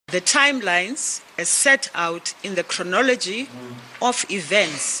The timelines, as set out in the chronology of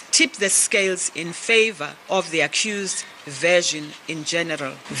events, tip the scales in favor of the accused version in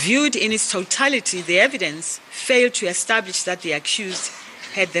general. Viewed in its totality, the evidence failed to establish that the accused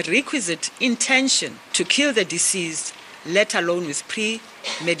had the requisite intention to kill the deceased, let alone with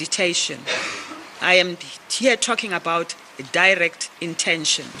premeditation. I am here talking about direct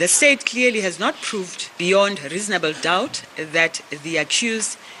intention. The state clearly has not proved beyond reasonable doubt that the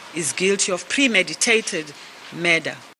accused is guilty of premeditated murder.